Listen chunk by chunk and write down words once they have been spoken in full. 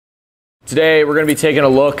Today we're going to be taking a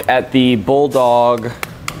look at the Bulldog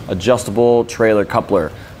Adjustable Trailer Coupler.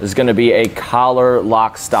 This is going to be a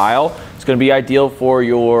collar-lock style. It's going to be ideal for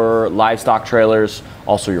your livestock trailers,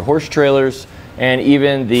 also your horse trailers, and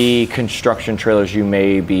even the construction trailers you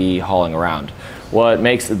may be hauling around. What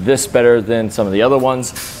makes this better than some of the other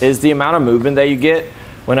ones is the amount of movement that you get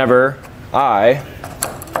whenever I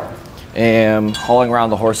am hauling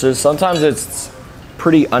around the horses. Sometimes it's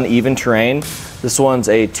pretty uneven terrain. This one's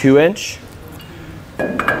a 2-inch,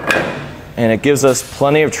 and it gives us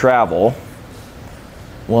plenty of travel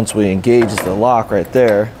once we engage the lock right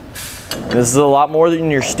there. And this is a lot more than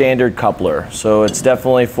your standard coupler, so it's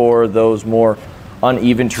definitely for those more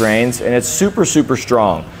uneven terrains, and it's super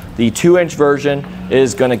strong. The 2-inch version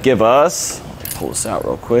is going to give us, let me pull this out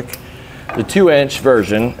real quick. The 2-inch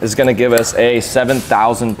version is going to give us a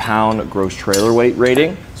 7,000 pound gross trailer weight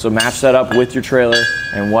rating. So match that up with your trailer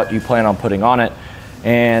and what you plan on putting on it.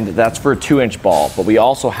 And that's for a 2-inch ball. But we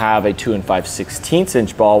also have a 2 5/16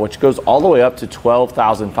 inch ball, which goes all the way up to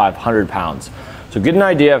 12,500 pounds. So get an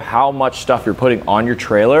idea of how much stuff you're putting on your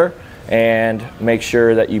trailer and make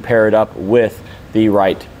sure that you pair it up with the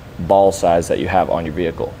right ball size that you have on your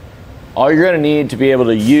vehicle. All you're going to need to be able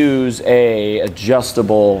to use a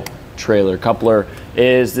adjustable trailer coupler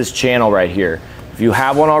is this channel right here. If you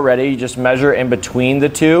have one already, you just measure in between the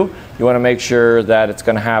two. You want to make sure that it's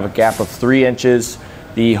going to have a gap of 3 inches.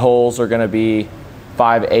 The holes are going to be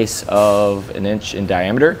 5/8 of an inch in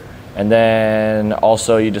diameter, and then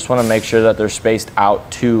also you just want to make sure that they're spaced out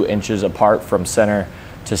 2 inches apart from center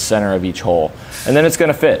to center of each hole, and then it's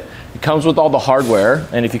going to fit. It comes with all the hardware,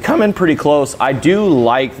 and if you come in pretty close, I do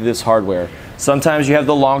like this hardware. Sometimes you have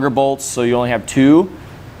the longer bolts, so you only have 2.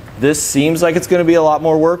 This seems like it's going to be a lot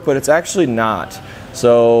more work, but it's actually not.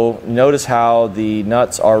 So notice how the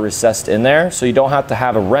nuts are recessed in there, so you don't have to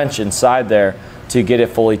have a wrench inside there to get it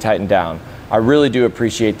fully tightened down. I really do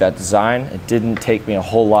appreciate that design. It didn't take me a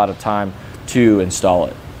whole lot of time to install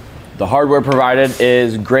it. The hardware provided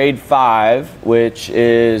is grade 5, which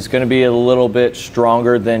is going to be a little bit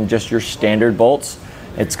stronger than just your standard bolts.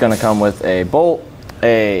 It's going to come with a bolt,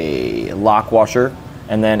 a lock washer,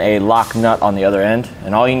 and then a lock nut on the other end.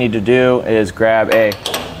 And all you need to do is grab a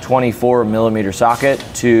 24mm socket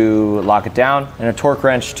to lock it down and a torque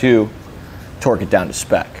wrench to torque it down to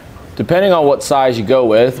spec. Depending on what size you go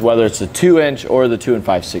with, whether it's the 2-inch or the 2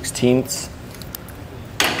 5/16,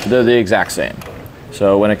 they're the exact same.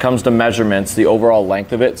 So when it comes to measurements, the overall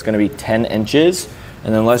length of it is going to be 10 inches.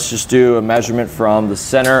 And then let's just do a measurement from the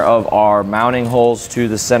center of our mounting holes to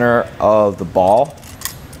the center of the ball.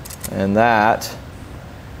 And that,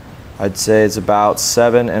 I'd say, it's about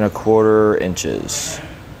 7 1/4 inches.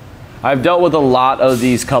 I've dealt with a lot of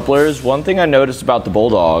these couplers. One thing I noticed about the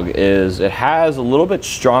Bulldog is it has a little bit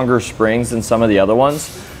stronger springs than some of the other ones.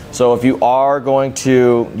 So if you are going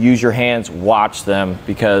to use your hands, watch them,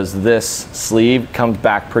 because this sleeve comes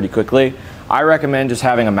back pretty quickly. I recommend just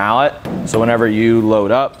having a mallet. So whenever you load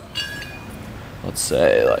up, let's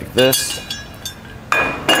say like this,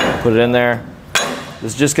 put it in there.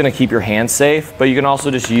 This is just going to keep your hands safe, but you can also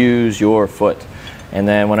just use your foot. And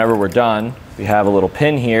then whenever we're done, we have a little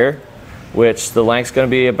pin here, which the length's going to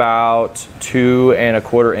be about 2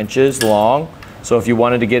 1/4 inches long. So if you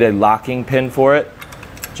wanted to get a locking pin for it,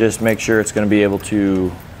 just make sure it's going to be able to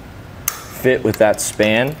fit with that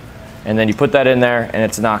span. And then you put that in there and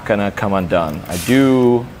it's not going to come undone. I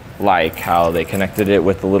do like how they connected it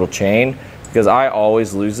with the little chain, because I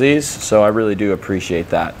always lose these, so I really do appreciate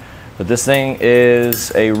that. But this thing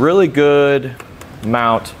is a really good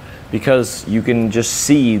mount because you can just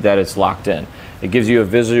see that it's locked in. It gives you a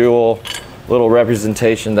visual little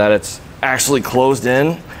representation that it's actually closed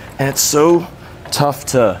in, and it's so tough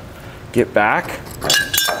to get back.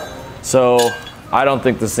 So I don't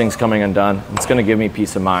think this thing's coming undone. It's going to give me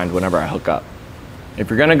peace of mind whenever I hook up. If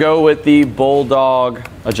you're going to go with the Bulldog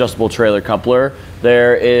Adjustable Trailer Coupler,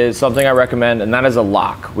 there is something I recommend, and that is a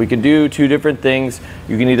lock. We can do 2 different things.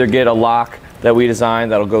 You can either get a lock that we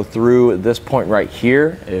designed that'll go through this point right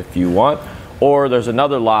here if you want, or there's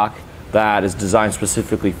another lock that is designed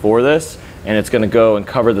specifically for this, and it's going to go and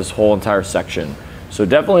cover this whole entire section. So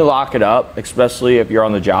definitely lock it up, especially if you're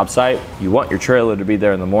on the job site. You want your trailer to be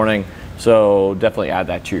there in the morning, so definitely add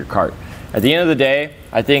that to your cart. At the end of the day,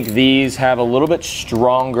 I think these have a little bit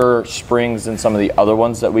stronger springs than some of the other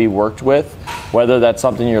ones that we worked with. Whether that's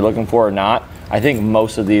something you're looking for or not, I think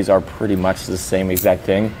most of these are pretty much the same exact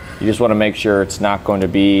thing. You just want to make sure it's not going to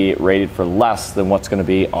be rated for less than what's going to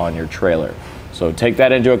be on your trailer. So take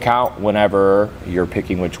that into account whenever you're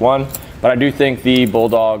picking which one. But I do think the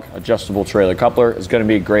Bulldog Adjustable Trailer Coupler is going to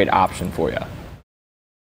be a great option for you.